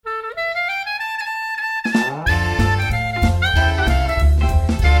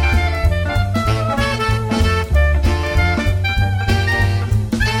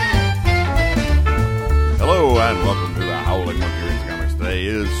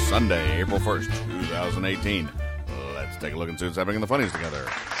Sunday, April 1st, 2018. Let's take a look and see what's happening in the funnies together,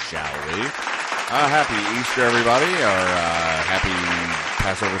 shall we? Happy Easter, everybody, or happy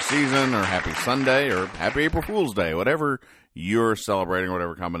Passover season, or happy Sunday, or happy April Fool's Day, whatever you're celebrating,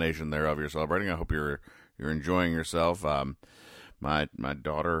 whatever combination thereof you're celebrating. I hope you're enjoying yourself. My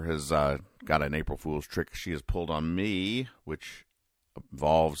daughter has got an April Fool's trick she has pulled on me, which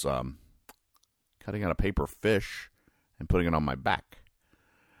involves cutting out a paper fish and putting it on my back,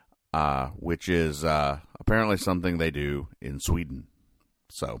 which is apparently something they do in Sweden.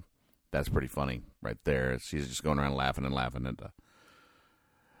 So that's pretty funny right there. She's just going around laughing at the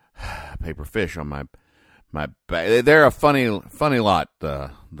paper fish on my back. They're a funny lot,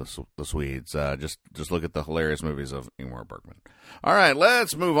 the Swedes. Just look at the hilarious movies of Ingmar Bergman. All right,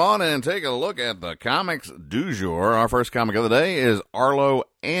 let's move on and take a look at the comics du jour. Our first comic of the day is Arlo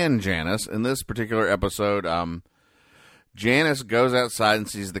and Janice. In this particular episode, Janice goes outside and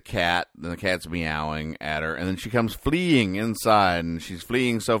sees the cat, and the cat's meowing at her, and then she comes fleeing inside, and she's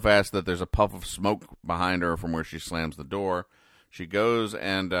fleeing so fast that there's a puff of smoke behind her from where she slams the door. She goes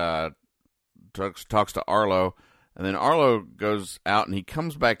and talks to Arlo, and then Arlo goes out, and he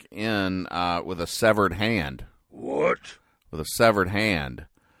comes back in with a severed hand. What? With a severed hand,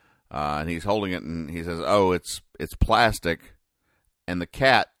 and he's holding it, and he says, "Oh, it's plastic," and the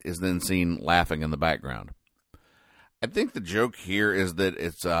cat is then seen laughing in the background. I think the joke here is that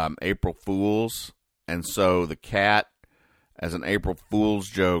it's April Fool's, and so the cat, as an April Fool's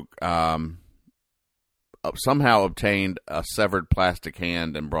joke, somehow obtained a severed plastic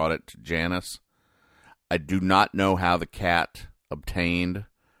hand and brought it to Janice. I do not know how the cat obtained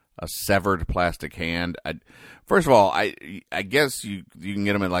a severed plastic hand. First of all, I guess you can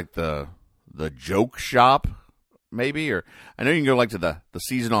get them at like the joke shop, maybe, or I know you can go like to the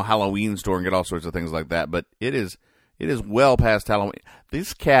seasonal Halloween store and get all sorts of things like that. But it is well past Halloween.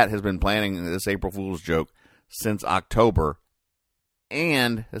 This cat has been planning this April Fool's joke since October,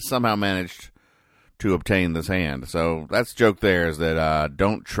 and has somehow managed to obtain this hand. So that's the joke there, is that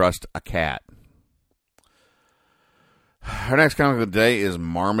don't trust a cat. Our next comic of the day is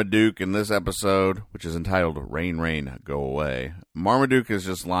Marmaduke. In this episode, which is entitled Rain, Rain, Go Away, Marmaduke is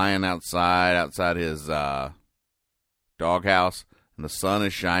just lying outside his doghouse, and the sun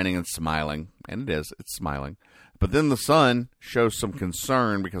is shining and smiling. And it's smiling. But then the sun shows some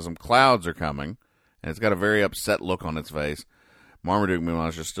concern because some clouds are coming, and it's got a very upset look on its face. Marmaduke, meanwhile,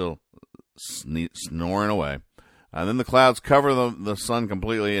 is just still snoring away. And then the clouds cover the sun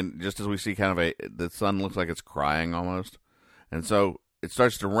completely, and just as we see the sun looks like it's crying almost. And so it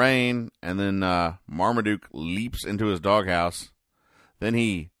starts to rain, and then Marmaduke leaps into his doghouse. Then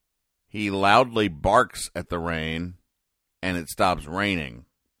he loudly barks at the rain, and it stops raining.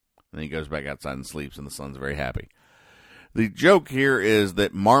 And then he goes back outside and sleeps, and the sun's very happy. The joke here is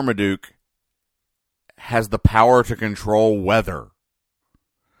that Marmaduke has the power to control weather.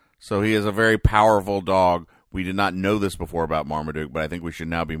 So he is a very powerful dog. We did not know this before about Marmaduke, but I think we should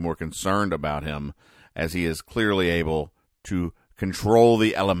now be more concerned about him, as he is clearly able to control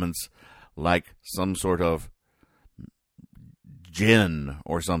the elements like some sort of djinn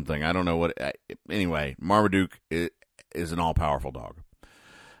or something. I don't know what. Anyway, Marmaduke is an all-powerful dog.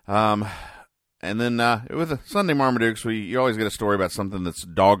 And then with Sunday Marmadukes, you always get a story about something that's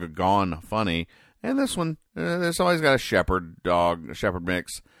doggone funny. And this one, there's always got a shepherd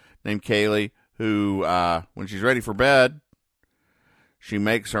mix named Kaylee, who, when she's ready for bed, she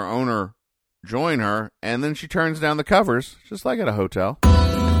makes her owner join her, and then she turns down the covers, just like at a hotel. So,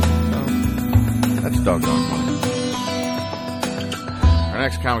 that's doggone funny. Our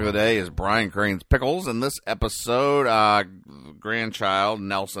next comic of the day is Brian Crane's Pickles. In this episode, grandchild,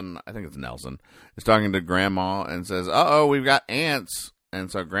 Nelson, I think it's Nelson, is talking to Grandma and says, "Uh-oh, we've got ants."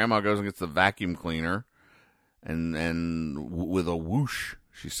 And so Grandma goes and gets the vacuum cleaner, and with a whoosh,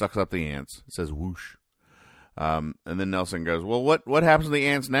 she sucks up the ants. It says whoosh. And then Nelson goes, "Well, what happens to the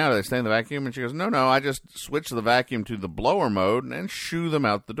ants now? Do they stay in the vacuum?" And she goes, No, I just switch the vacuum to the blower mode and shoo them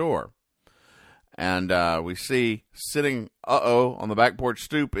out the door. And we see sitting, on the back porch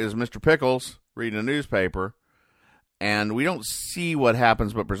stoop is Mr. Pickles reading a newspaper. And we don't see what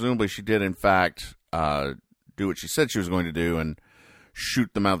happens, but presumably she did, in fact, do what she said she was going to do and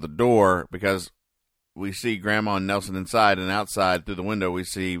shoot them out the door, because we see Grandma and Nelson inside, and outside through the window we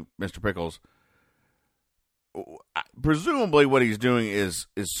see Mr. Pickles. Presumably what he's doing is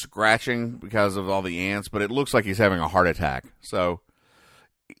scratching because of all the ants, but it looks like he's having a heart attack. So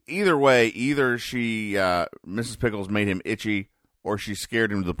either way, either Mrs. Pickles made him itchy, or she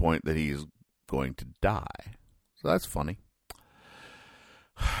scared him to the point that he's going to die. So that's funny.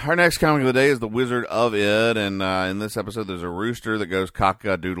 Our next comic of the day is The Wizard of Id, and in this episode there's a rooster that goes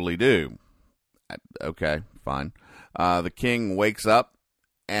cock-a-doodly-doo. Okay, fine. The king wakes up,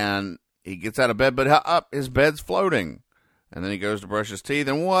 and he gets out of bed, but his bed's floating. And then he goes to brush his teeth,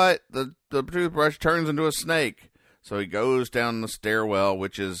 and what? The toothbrush turns into a snake. So he goes down the stairwell,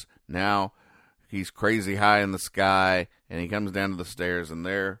 which is now, he's crazy high in the sky, and he comes down to the stairs, and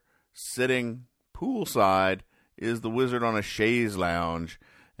there, sitting poolside, is the wizard on a chaise lounge.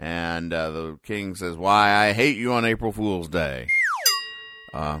 And the king says, "Why, I hate you on April Fool's Day."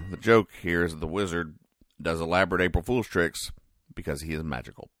 The joke here is that the wizard does elaborate April Fool's tricks because he is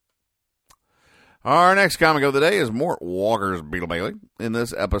magical. Our next comic of the day is Mort Walker's Beetle Bailey. In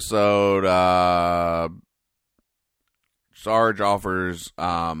this episode, Sarge offers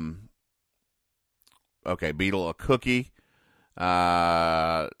Beetle a cookie.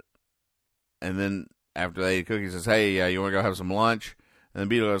 And then after they eat cookies, he says, "Hey, you want to go have some lunch?" And then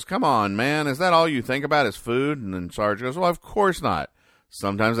Beetle goes, "Come on, man, is that all you think about is food?" And then Sarge goes, "Well, of course not.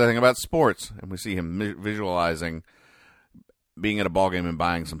 Sometimes I think about sports." And we see him visualizing being at a ball game and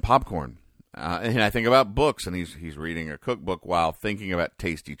buying some popcorn. And I think about books, and he's reading a cookbook while thinking about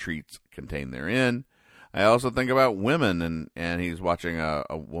tasty treats contained therein. I also think about women, and he's watching a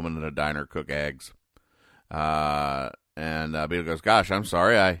woman in a diner cook eggs. And Beetle goes, "Gosh, I'm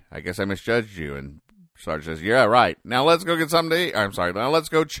sorry. I guess I misjudged you." And Sarge says, "Yeah, right. Now let's go get something to eat." I'm sorry. Now let's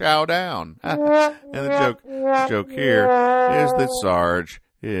go chow down. And the joke here is that Sarge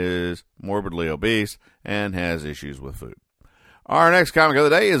is morbidly obese and has issues with food. Our next comic of the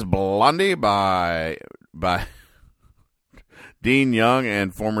day is Blondie by Dean Young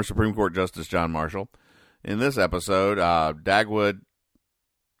and former Supreme Court Justice John Marshall. In this episode, Dagwood's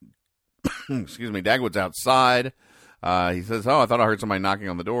outside. He says, "Oh, I thought I heard somebody knocking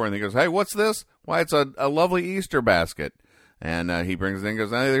on the door." And he goes, "Hey, what's this?" "Why, it's a lovely Easter basket." And he brings it in and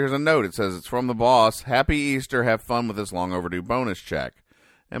goes, "Hey, there's a note. It says it's from the boss. Happy Easter. Have fun with this long overdue bonus check."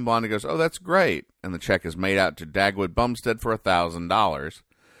 And Blondie goes, "Oh, that's great." And the check is made out to Dagwood Bumstead for $1,000.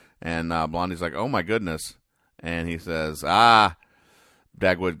 And Blondie's like, "Oh, my goodness." And he says,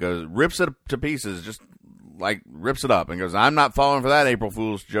 Dagwood goes, rips it to pieces, just like rips it up and goes, "I'm not falling for that April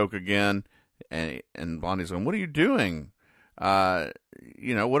Fool's joke again." And Blondie's going, "What are you doing? What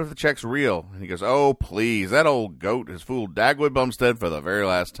if the check's real?" And he goes, "Oh, please, that old goat has fooled Dagwood Bumstead for the very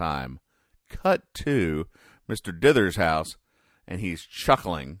last time." Cut to Mr. Dither's house, and he's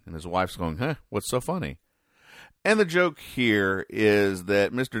chuckling, and his wife's going, "Huh, what's so funny?" And the joke here is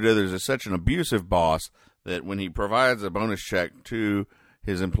that Mr. Dithers is such an abusive boss that when he provides a bonus check to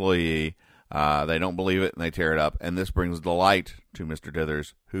his employee, they don't believe it and they tear it up. And this brings delight to Mr.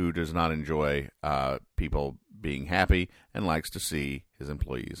 Dithers, who does not enjoy people being happy and likes to see his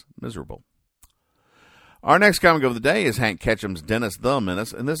employees miserable. Our next comic of the day is Hank Ketchum's Dennis the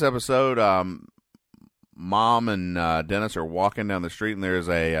Menace. In this episode, Mom and Dennis are walking down the street, and there's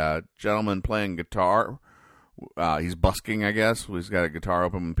a gentleman playing guitar. He's busking, I guess. He's got a guitar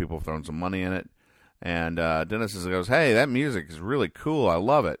open and people have thrown some money in it. And Dennis goes, "Hey, that music is really cool. I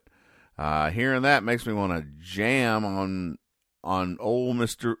love it. Hearing that makes me want to jam on old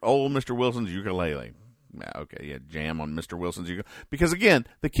Mr. Wilson's ukulele." Jam on Mr. Wilson's ukulele. Because, again,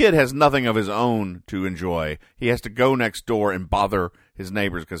 the kid has nothing of his own to enjoy. He has to go next door and bother his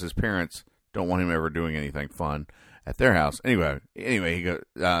neighbors because his parents don't want him ever doing anything fun at their house. Anyway, he goes.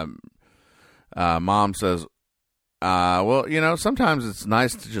 Mom says, sometimes it's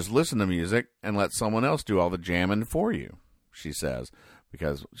nice to just listen to music and let someone else do all the jamming for you," she says,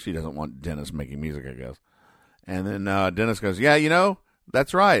 because she doesn't want Dennis making music, I guess. And then Dennis goes, "Yeah,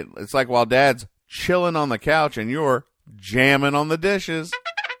 that's right. It's like while Dad's chilling on the couch and you're jamming on the dishes."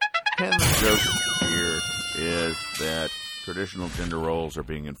 And the joke here is that traditional gender roles are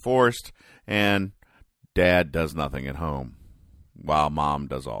being enforced, and Dad does nothing at home while Mom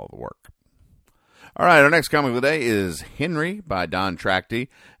does all the work. All right, our next comic of the day is Henry by Don Tracty.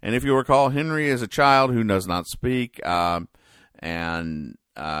 And if you recall, Henry is a child who does not speak and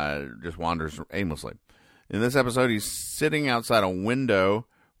just wanders aimlessly. In this episode, he's sitting outside a window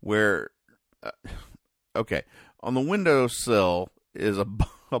where, on the windowsill is a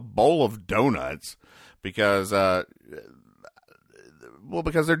bowl of donuts because they're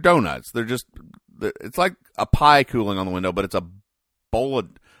donuts. It's like a pie cooling on the window, but it's a bowl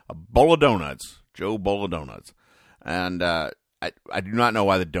of donuts. Joe bowl of donuts. And I do not know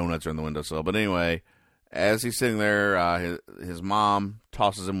why the donuts are in the windowsill. But anyway, as he's sitting there, his mom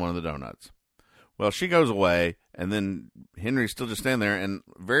tosses him one of the donuts. Well, she goes away, and then Henry's still just standing there, and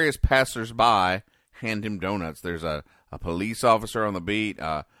various passers-by hand him donuts. There's a police officer on the beat,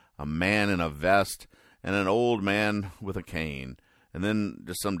 a man in a vest, and an old man with a cane. and then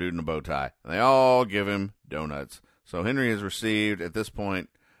just some dude in a bow tie. And they all give him donuts. So Henry has received, at this point,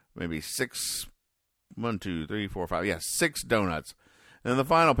 maybe 6 donuts. And in the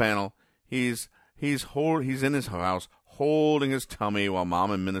final panel, he's in his house holding his tummy while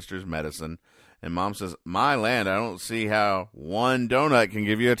Mom administers medicine. And Mom says, "My land, I don't see how one donut can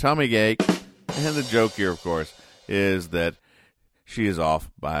give you a tummy ache." And the joke here, of course, is that she is off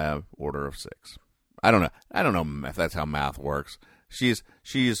by an order of 6. I don't know if that's how math works. He's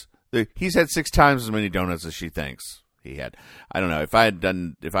had 6 times as many donuts as she thinks he had. I don't know. If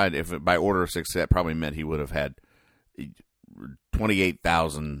by order of 6, that probably meant he would have had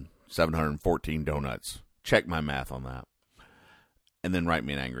 28,714 donuts. Check my math on that. And then write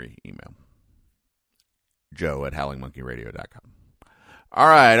me an angry email. Joe@howlingmonkeyradio.com. All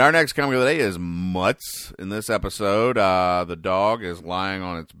right, our next comic of the day is Mutts. In this episode, the dog is lying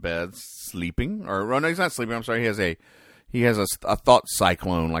on its bed sleeping. No, he's not sleeping. I'm sorry. He has a thought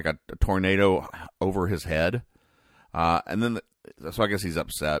cyclone, like a tornado over his head. And then, so I guess he's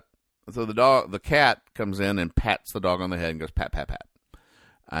upset. So the cat comes in and pats the dog on the head and goes, pat, pat, pat.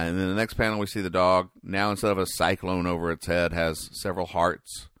 And then the next panel, we see the dog, now instead of a cyclone over its head, has several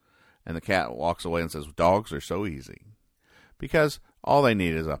hearts. And the cat walks away and says, "Dogs are so easy." Because all they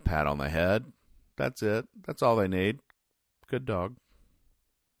need is a pat on the head. That's it. That's all they need. Good dog.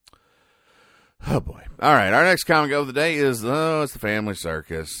 Oh, boy. All right, our next comic of the day is, it's the Family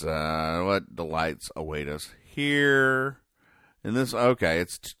Circus. What delights await us here. In this,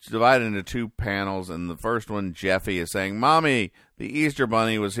 it's divided into 2 panels. And the first one, Jeffy is saying, "Mommy, the Easter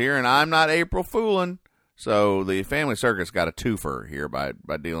Bunny was here, and I'm not April Foolin'." So the Family Circus got a twofer here by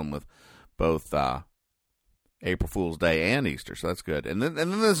dealing with both April Fool's Day and Easter, so that's good. And then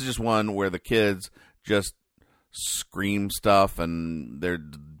this is just one where the kids just scream stuff, and they're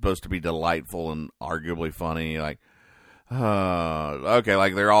supposed to be delightful and arguably funny. Like,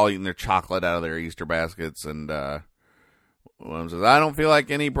 like they're all eating their chocolate out of their Easter baskets, and one says, "I don't feel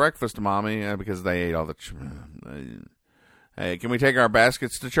like any breakfast, Mommy," because they ate all the. Hey, can we take our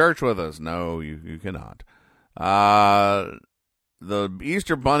baskets to church with us? No, you cannot. The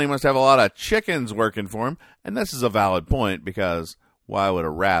Easter Bunny must have a lot of chickens working for him, and this is a valid point, because why would a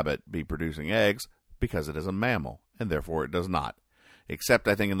rabbit be producing eggs? Because it is a mammal, and therefore it does not. Except,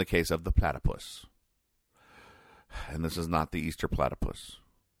 I think, in the case of the platypus. And this is not the Easter platypus.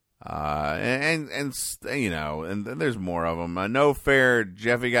 And there's more of them. No fair,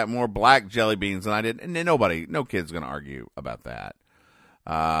 Jeffy got more black jelly beans than I did, and no kid's going to argue about that.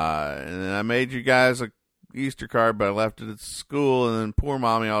 And I made you guys a Easter card, but I left it at school, and then poor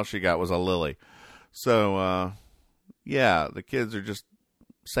Mommy, all she got was a lily. So, the kids are just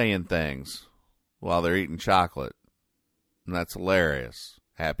saying things while they're eating chocolate, and that's hilarious.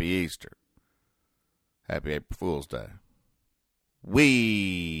 Happy Easter. Happy April Fool's Day.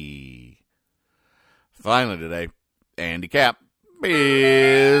 Finally today, Andy Capp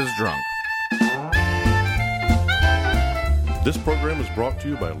is drunk. This program is brought to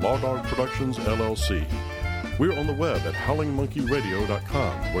you by Law Dog Productions, LLC. We're on the web at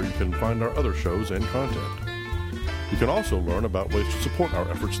howlingmonkeyradio.com, where you can find our other shows and content. You can also learn about ways to support our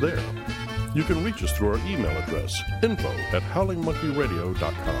efforts there. You can reach us through our email address,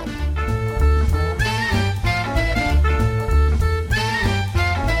 info@howlingmonkeyradio.com.